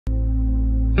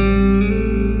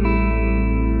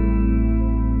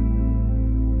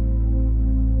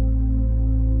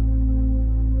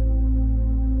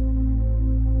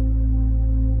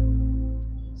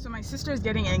sister is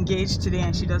getting engaged today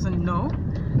and she doesn't know.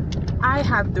 I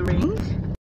have the ring.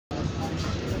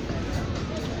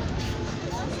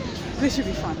 This should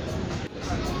be fun.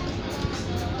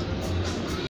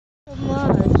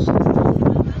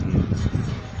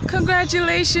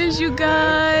 Congratulations, you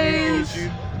guys!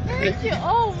 Thank you.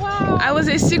 Oh wow! I was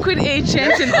a secret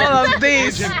agent in all of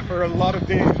this. Agent for a lot of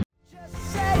days.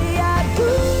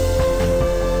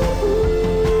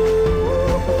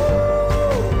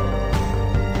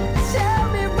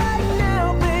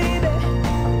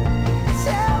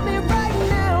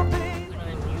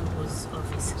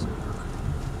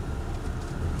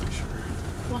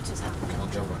 What is happening? I'll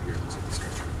jump out here and take the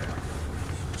stretcher back.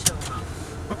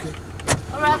 Okay.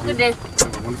 Alright, have a good day.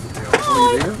 Have a wonderful day. I'll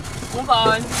call you there. Move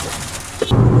on.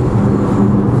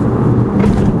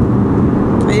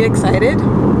 Are you excited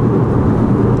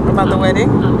about the wedding?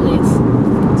 I'm late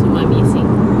to my meeting.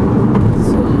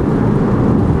 So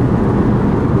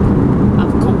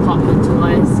I've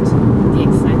compartmentalized the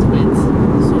excitement.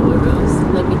 So Rose,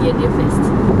 let me get there first.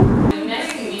 Nice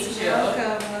to meet you.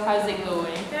 Welcome. How's it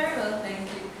going? Very well, thank you.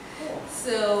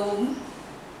 So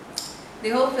the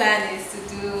whole plan is to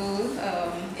do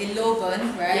a low bun,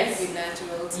 right? Yes. With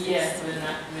natural twist. Yes, we're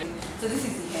not. So this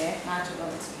is the hair, natural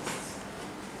twist.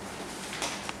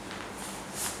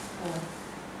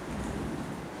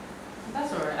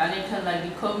 That's alright. And it can like be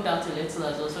combed out a little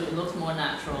as well, so it looks more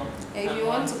natural. If you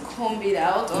want to comb it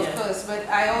out, of course, but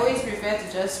I always prefer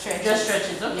to just stretch Just it.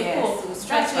 stretch it. Okay, Yes, cool. so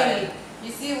stretching it.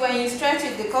 You see, when you stretch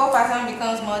it, the curl pattern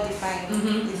becomes more defined.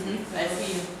 I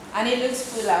see you. And it looks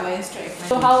fuller when stretched.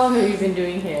 So how long have you been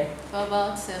doing hair? For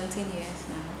about 17 years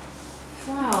now.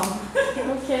 Wow.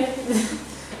 Okay.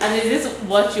 And is this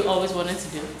what you always wanted to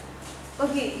do?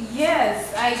 Okay,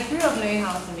 yes, I grew up knowing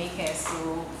how to make hair,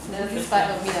 so there's this part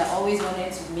of me that always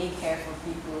wanted to make hair for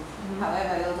people.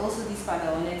 However, there was also this part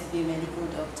that wanted to be a medical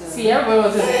doctor. See, everybody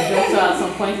was a doctor at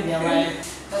some point in their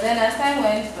life. But then as time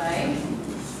went by,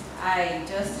 I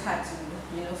just had to,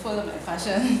 follow my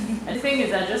passion. And the thing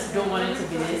is, I just don't want it to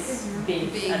be this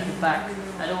big at the back.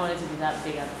 I don't want it to be that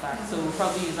big at the back. So we'll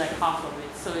probably use like half of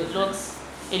it. So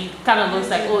it kind of looks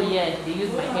like, oh yeah, they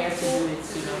used my hair to do it,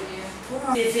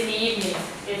 It's in the evening.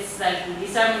 It's like the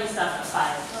ceremony starts at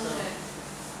 5. So.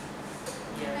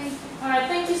 Yeah. Alright,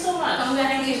 thank you so much.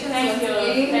 Congratulations. Thank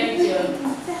you.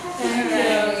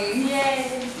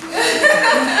 Yay.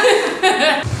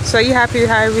 So are you happy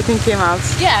how everything came out?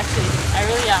 Yeah, actually, I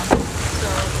really am. So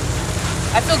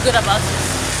I feel good about it,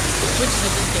 which is a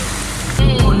good thing.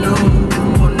 Oh no,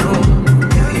 oh no,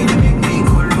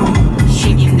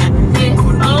 shaking that thing.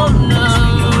 Oh no,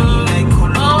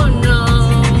 oh no.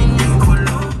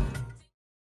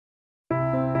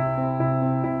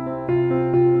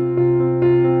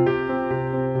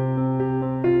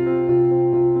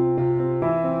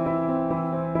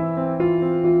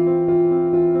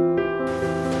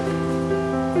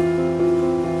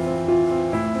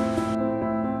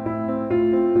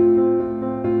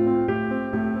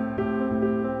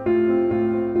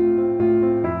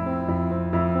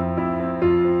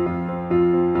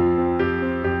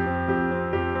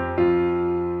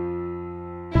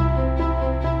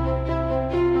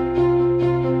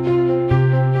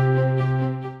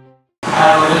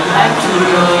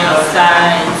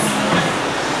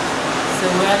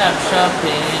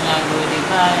 Shopping, I go to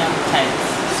buy tights.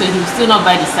 So he will still not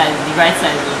buy the size, the right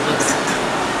size of those.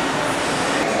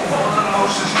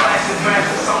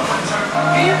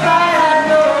 If I had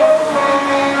known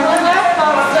what I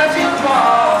found such a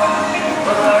ball,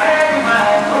 but I had my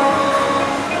own.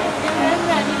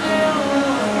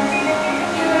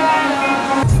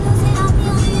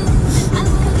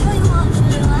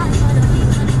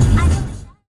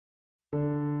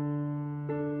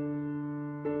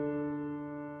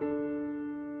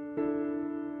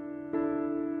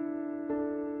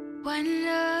 One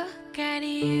look at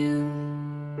you,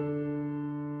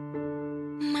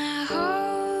 my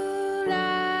whole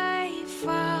life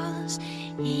falls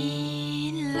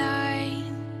in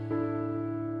line.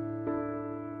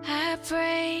 I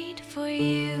prayed for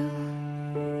you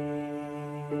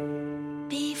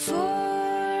before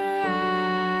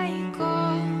I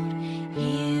called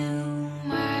you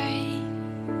mine.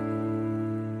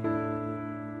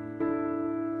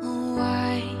 Oh,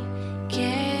 I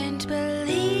can't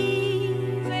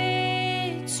believe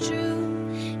it's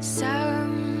true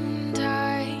sometimes.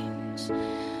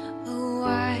 Oh,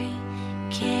 I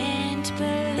can't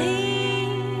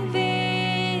believe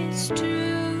it's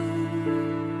true.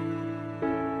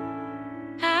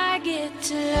 I get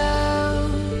to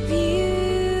love you.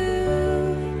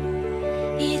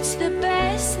 It's the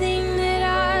best thing that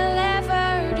I'll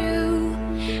ever do.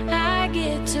 I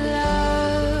get to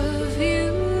love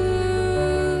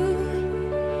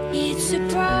It's a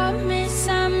promise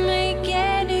I'm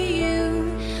making to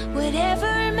you. Whatever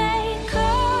it may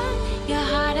come, your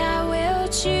heart I will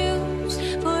choose.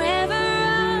 Forever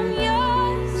I'm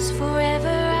yours, forever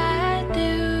I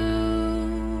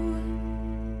do.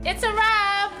 It's a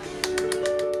wrap!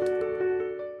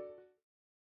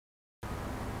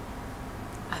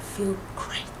 I feel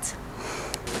great.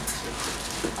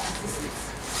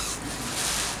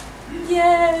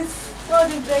 Yes! Oh,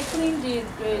 the dry cleaned it.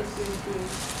 Great.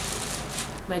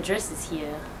 My dress is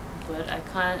here, but I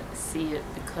can't see it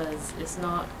because it's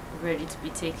not ready to be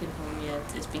taken home yet.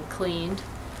 It's been cleaned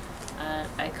and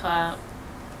I can't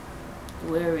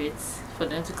wear it for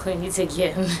them to clean it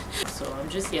again. So I'm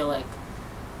just here like,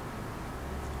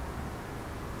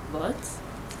 but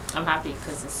I'm happy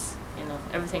because it's, you know,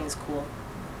 everything is cool.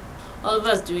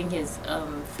 Oliver's doing his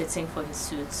fitting for his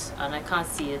suit and I can't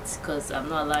see it because I'm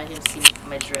not allowing him to see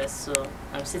my dress, so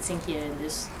I'm sitting here in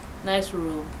this nice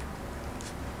room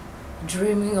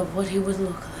dreaming of what he would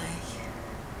look like.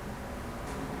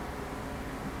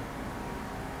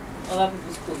 Other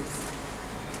people's clothes.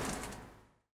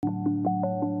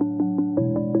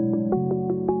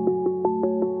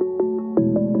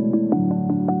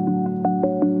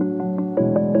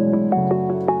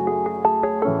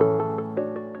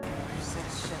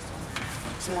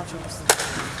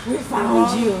 We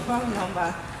found you. Phone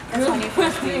number. That's honey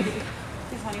first day.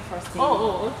 It's honey first day.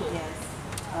 Oh, okay. Yes.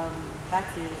 That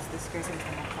is the skirt from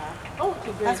Ekanem. Oh,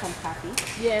 okay, great. That's from Kathy.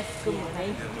 Yes, good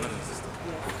morning.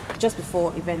 Yes. Just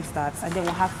before event starts, and then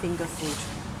we'll have finger food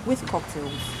with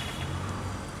cocktails.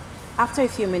 After a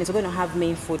few minutes, we're going to have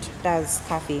main food. That's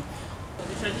coffee.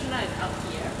 The traditional is out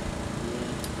here,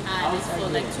 and it's for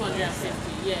like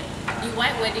 250. Yeah. The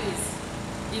white wedding,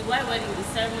 the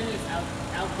ceremony is out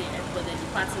there, but then the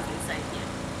party is inside here.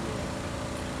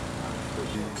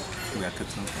 We are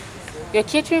catering. You're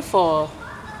catering for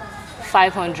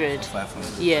 500.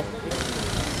 500. Yeah.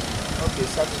 Okay,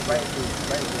 so right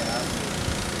there.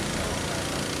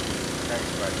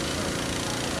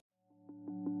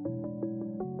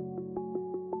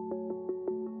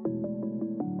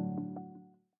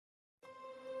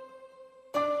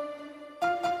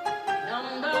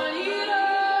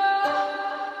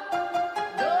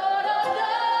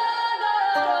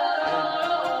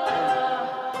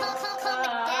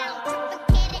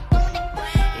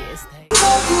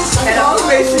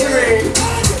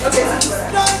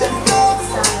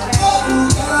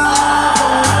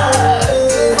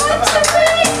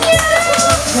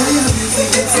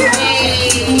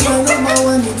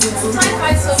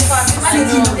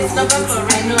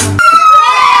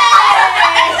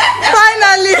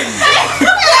 Finally!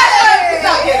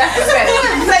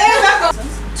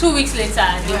 2 weeks later,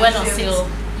 they went on sale.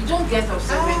 You don't get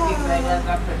upset when things like that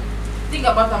happen. Think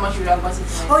about how much you have bought it.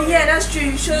 Oh yeah, that's true.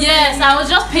 You should. Yes, I was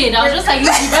just paid. I was just like, you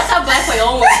better buy for your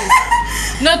own wedding.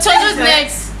 No, Tojo's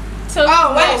next.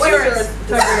 Oh, when is yours?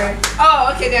 February.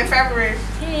 Oh, okay, then February.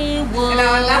 Hey, what? And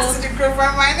our last to the group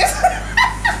of minus.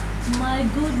 My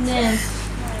goodness.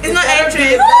 It's not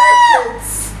entry.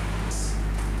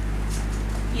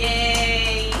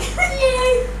 Yay!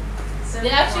 Yay! They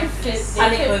actually fit.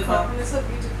 They fit properly. It's so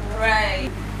beautiful. Right.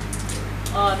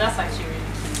 Oh, that's actually really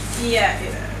cute. Yeah, it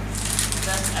is.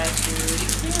 That's actually really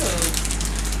cute.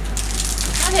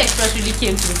 AliExpress really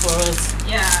came through for us.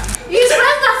 Yeah. His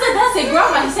friend said that's a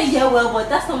grandma. He said, yeah, well, but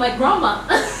that's not my grandma.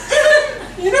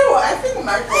 You know what? I think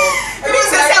Michael. I think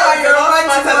Michael was a lot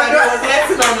smarter than he was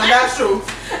letting on that show.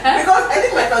 Because I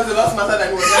think Michael was a lot smarter than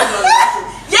he was letting on that show.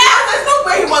 Yeah, there's no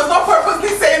way he was not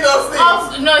purposely saying those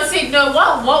things. No, see,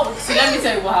 let me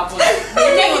tell you what happened.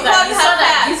 The thing was that he saw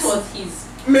that this was his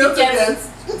ticket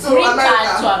green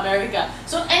card to America.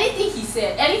 So anything he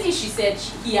said, anything she said,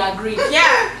 he agreed.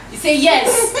 Yeah. He said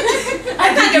yes.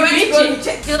 I think they went to go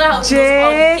check.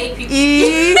 JESUS.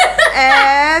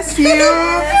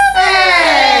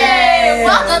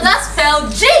 What does that spell?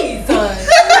 Jesus.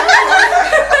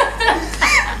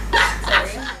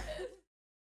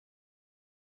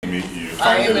 Meet you.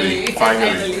 Finally.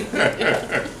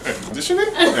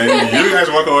 Auditioning? And you guys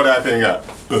work all that thing out.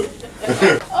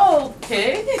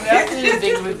 Okay. We have to do a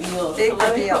big reveal. Big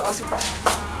reveal. Let's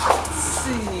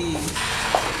see.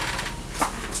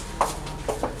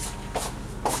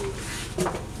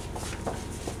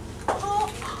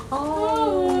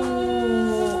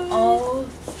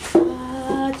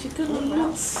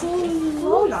 Chicken so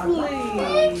lovely.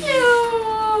 Thank you.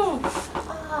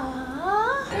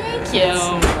 Thank you.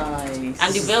 Nice. And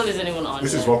the veil isn't even on.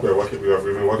 This is what we've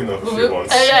been working on for a few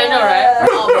months. Yeah, I know, right?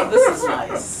 Oh, but this is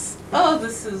nice. Oh,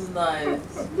 this is nice.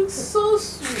 Looks so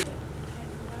sweet.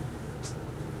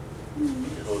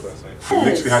 hold that side. We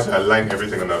literally had to align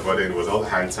everything on our body and it was all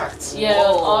hand tacked. Yeah,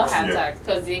 all hand tacked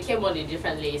because they came on a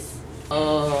different lace.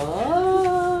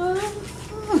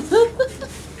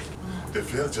 The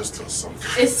veil just does something.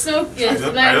 It's so good.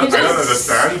 I don't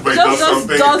understand, but it does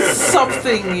something. Does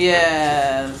something,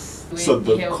 yes. So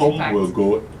the comb will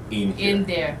go in here. In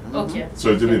there. Okay.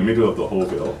 So it's in the middle of the whole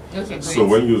veil. Okay, great. So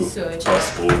when you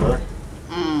toss over,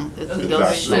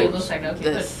 so it looks like, okay,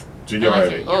 good. Do you get what I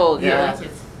mean? Oh, yeah. I like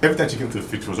it. Every time she came to the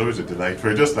fit, it was always a delight.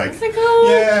 We're just like, oh.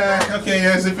 yeah, okay,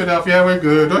 yeah, zip it up, yeah, we're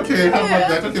good. Okay, how about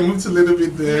that? Okay, move a little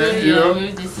bit there, you know?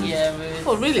 Move this here, move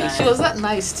oh, really? She was that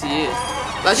nice to you?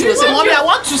 Like she was saying, Mommy, I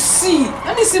want to see.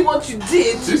 Let me see what you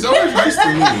did. She's always nice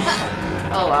to me.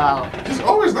 Oh, wow. She's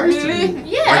always nice to me.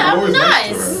 Yeah, like, I'm always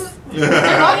nice.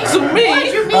 Not to me. What do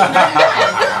you mean?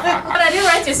 But I didn't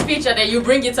write a speech and then you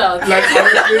bring it out. Like,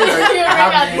 honestly, like, I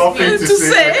have nothing to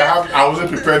say. Like, I wasn't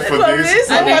prepared for this.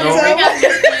 And then you bring out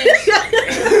this speech.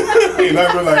 You know,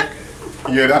 we're like,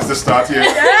 yeah, that's the start here.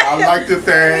 I like the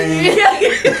thing.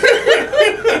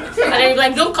 And then you're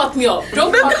like, don't cut me off.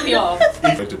 Don't cut me off. I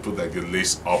had to put like the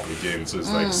lace up again, so it's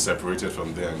like separated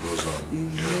from there and goes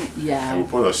on. Yeah. And we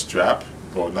put a strap,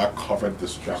 but not covered the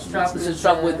strap. The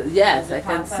strap with, yes, I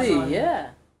can see,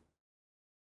 yeah.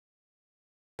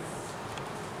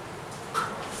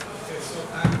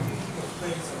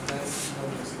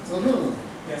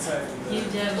 Yes, I do. You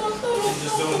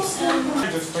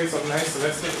Just play some nice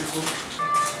lesson people.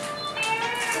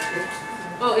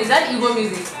 Oh, is that Igbo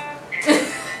music?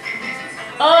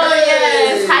 Oh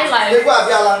yes, highlight.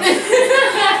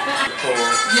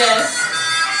 Yes.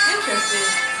 Interesting.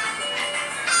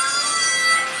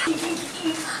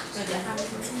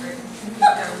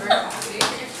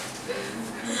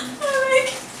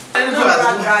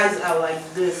 Other guys are like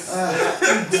this.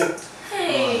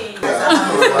 Hey.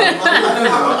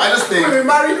 I just think we're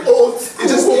married old. You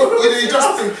just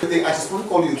think I just want to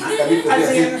call you.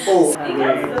 Oh.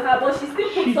 But she still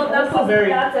puts on that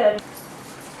very.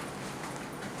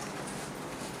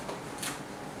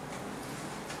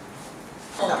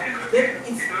 It's very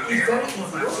easy.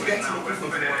 Once you get to it,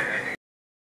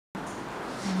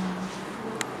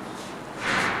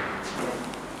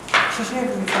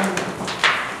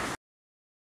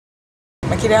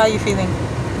 Makida, how are you feeling?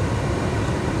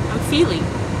 I'm feeling.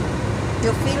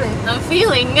 You're feeling? I'm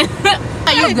feeling.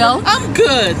 How you go? I'm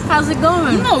good. How's it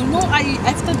going? No,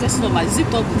 after dressing up, I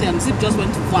zipped up with them. Zip just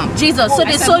went to VAM. Jesus, so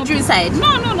they sold you inside? No,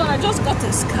 I just got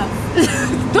a scarf.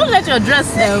 Don't let your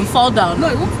dress fall down. No,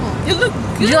 it won't fall. You look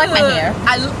good. Do you like my hair?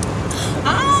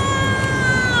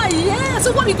 Yeah.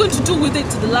 So what are you going to do with it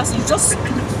to the last? You just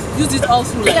use it all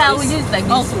through. Yeah, we use it like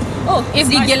this. All through. Oh, if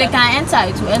the gele can enter,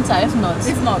 it will enter. If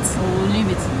not, we'll leave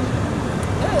it.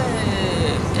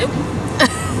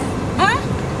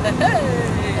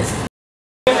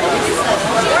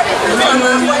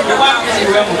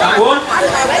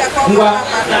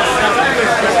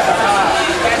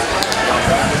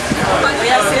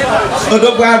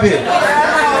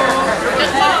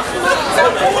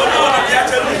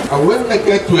 And when they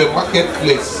get to a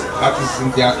marketplace that is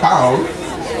in their town,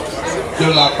 they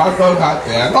will abandon her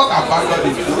there. Not abandon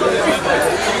it.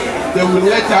 They will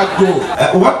let her go.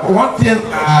 One thing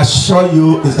I assure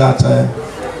you is that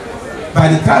by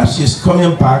the time she's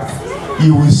coming back,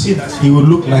 you will see that she will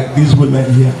look like these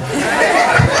women here.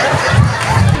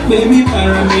 Baby,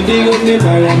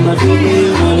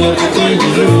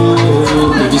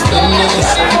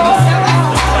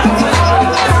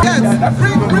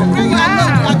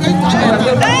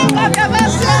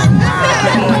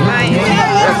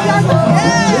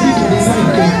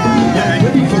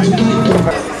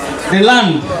 the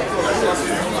land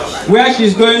where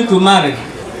she's going to marry.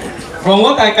 From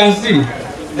what I can see,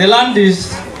 the land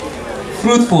is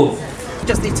fruitful.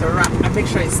 Just need to wrap and make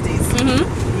sure it stays.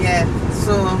 Yeah,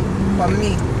 so for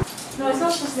me. No, it's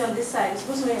not supposed to be on this side. It's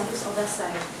supposed to be on this other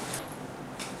side.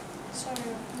 Sorry,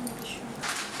 I'm not sure.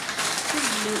 This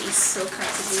blue is so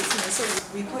captivating. So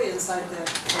we put it inside there.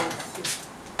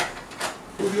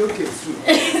 We'll be okay soon.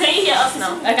 Can you hear us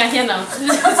now? I can hear now. So,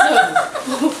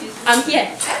 I'm here.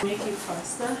 Make it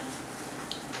faster.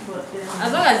 But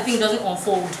as long as the thing doesn't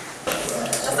unfold.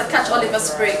 Just a catch Oliver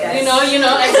spray, guys. You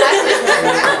know, exactly.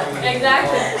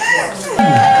 Exactly.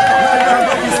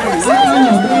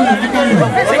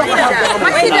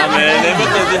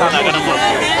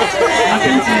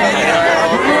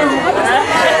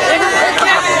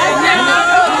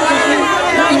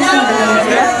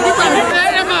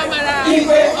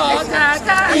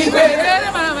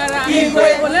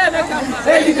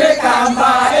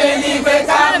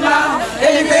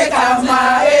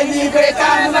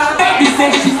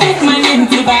 Take my name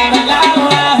to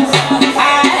Baralawa.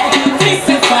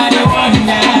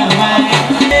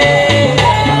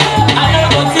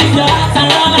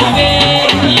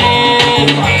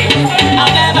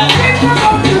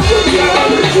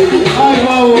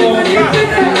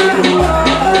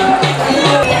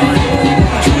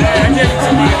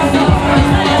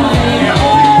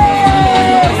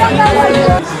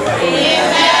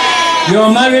 Your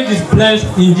marriage is blessed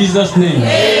in Jesus' name.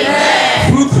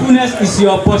 Amen. Fruitfulness is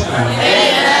your portion.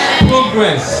 Amen.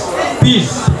 Progress,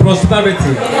 peace,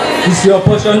 prosperity is your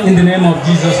portion in the name of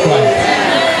Jesus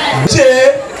Christ.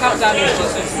 J-E-S-U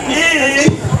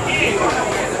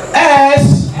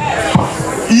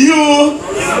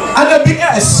and a big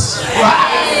S.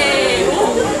 Wow.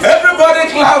 Everybody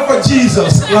clap for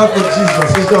Jesus. Clap for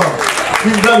Jesus. It's done.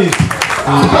 We've done it.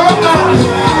 Come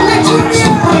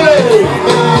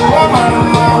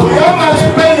on,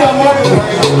 spend your money.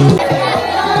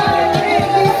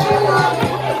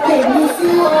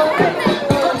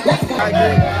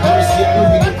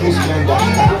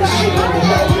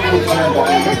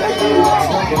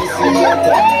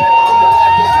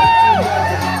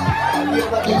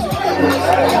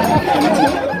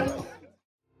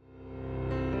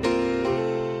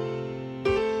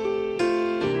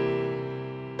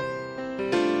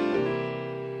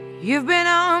 You've been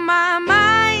on my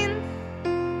mind.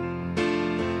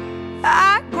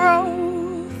 I grow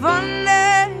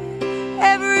fonder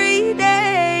every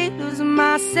day, losing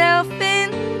myself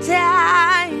in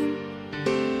time.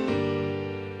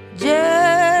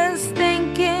 Just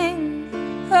thinking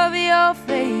of your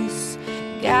face,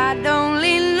 God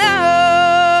only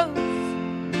knows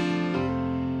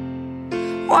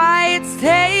why it's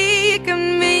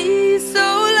taken me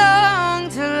so long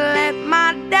to let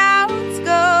my doubts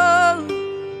go.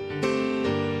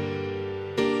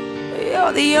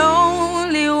 You're the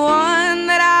only one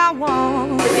that I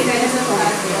want.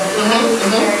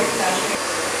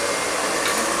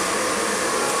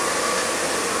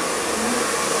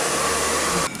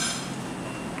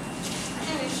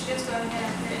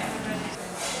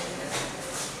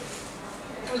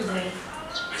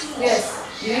 Yes,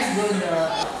 you need to go in the...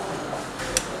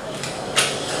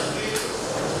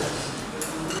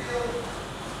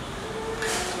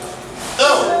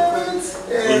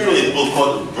 We do a book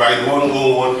called Bride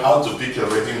 101, How to Pick Your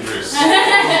Wedding Dress.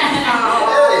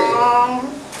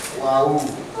 Wow.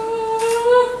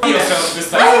 Yourself this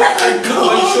time. Look at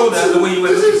your shoulders, the way you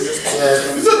went.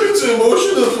 It's a bit too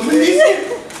emotional for me.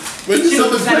 When you saw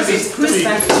the dresses, 3, 2,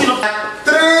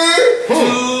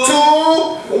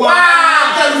 1.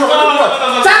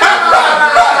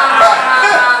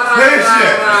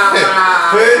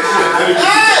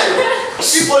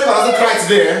 People hasn't cried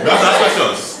today. That's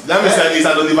questions. Let me say this, I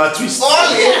don't leave a twist.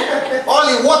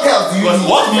 Only, what else do you need?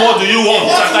 What more do you want?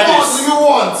 What more do you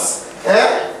want?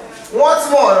 What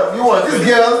more do you want? This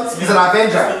girl is an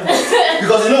Avenger.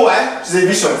 Because you know why? She's a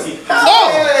vision.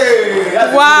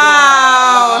 Hey,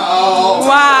 Wow!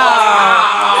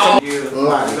 Wow!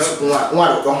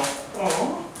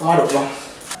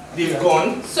 They've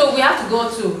gone. So we have to go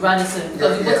to Radisson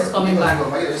because the boat is coming back.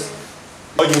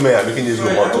 What do you mean? I'm making this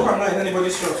room hot. I'm not in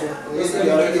anybody's shop. Okay.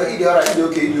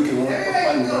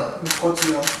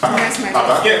 Continue.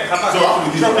 Papa? Yeah, Papa. So how do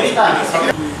we do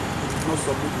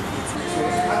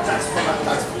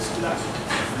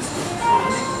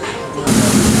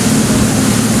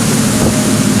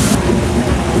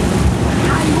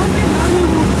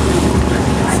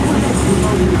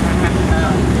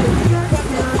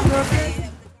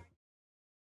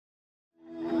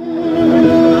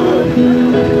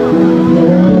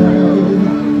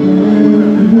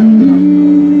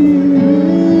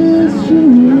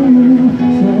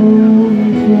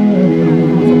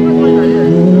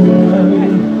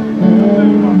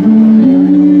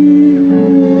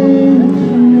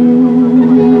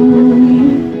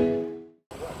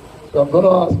I'm going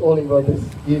to ask Oliver this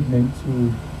evening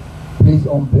to please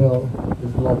unveil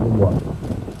his lovely wife.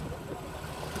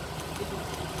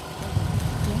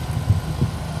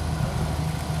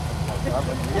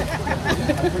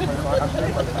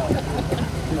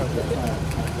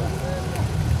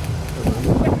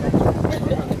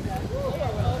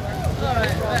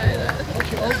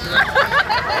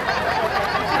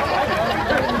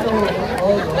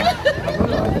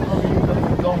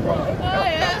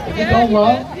 Is it done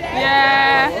well?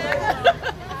 Yeah.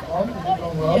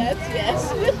 Yes.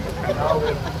 Now,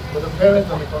 with the parents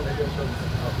and the congregation's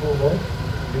approval,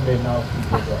 you may now speak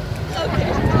your bride. Okay,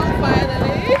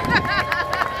 finally.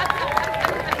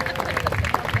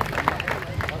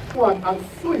 One and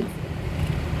sweet.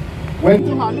 When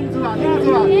to her.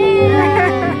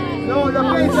 No, your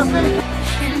face.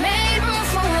 You made room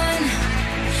for one,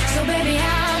 so baby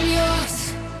I'm yours.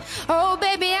 Oh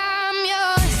baby I'm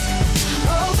yours.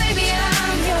 Oh baby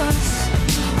I'm yours.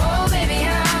 Oh baby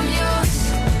I'm yours.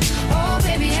 Oh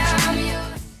baby I'm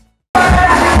yours.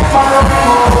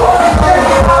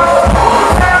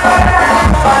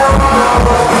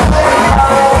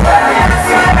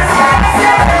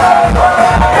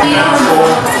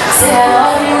 Say I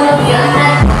love you,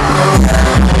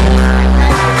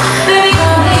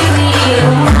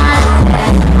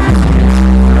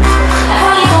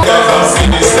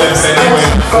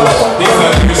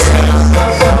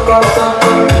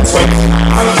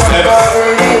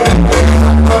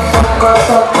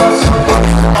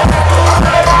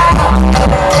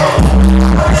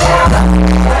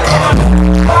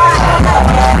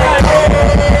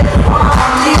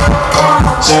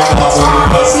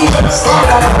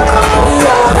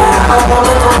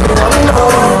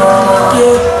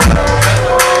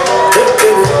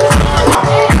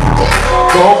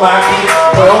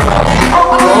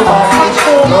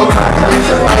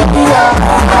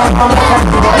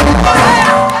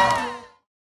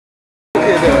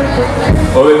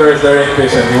 Oliver is very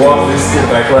impatient. He wants this kid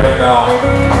like right now.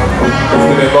 It's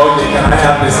been a long day. Can I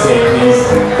have this cake, please?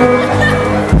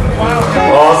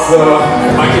 Awesome.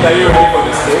 Makita, are you ready for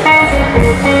this cake?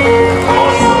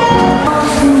 Awesome.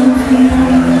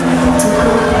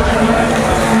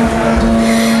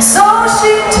 So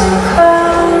she took her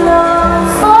love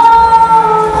for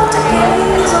the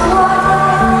gaze of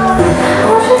love.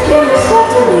 Oh, she gave herself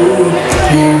to me.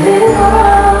 Give it all.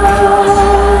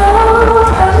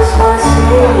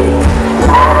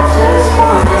 I just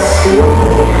wanna see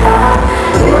how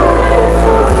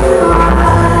beautiful you are.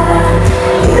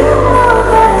 You know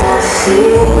that I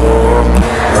see it.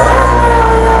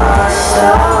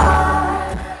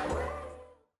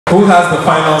 Who has the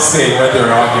final say when there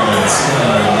are arguments?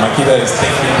 Makita is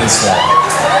thinking this one.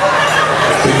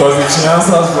 Because if she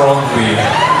answers wrongly,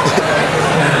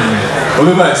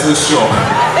 Oliver is so sure.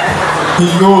 He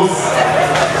knows.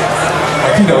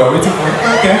 Makita, we're waiting for him.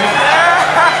 Okay.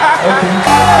 Okay.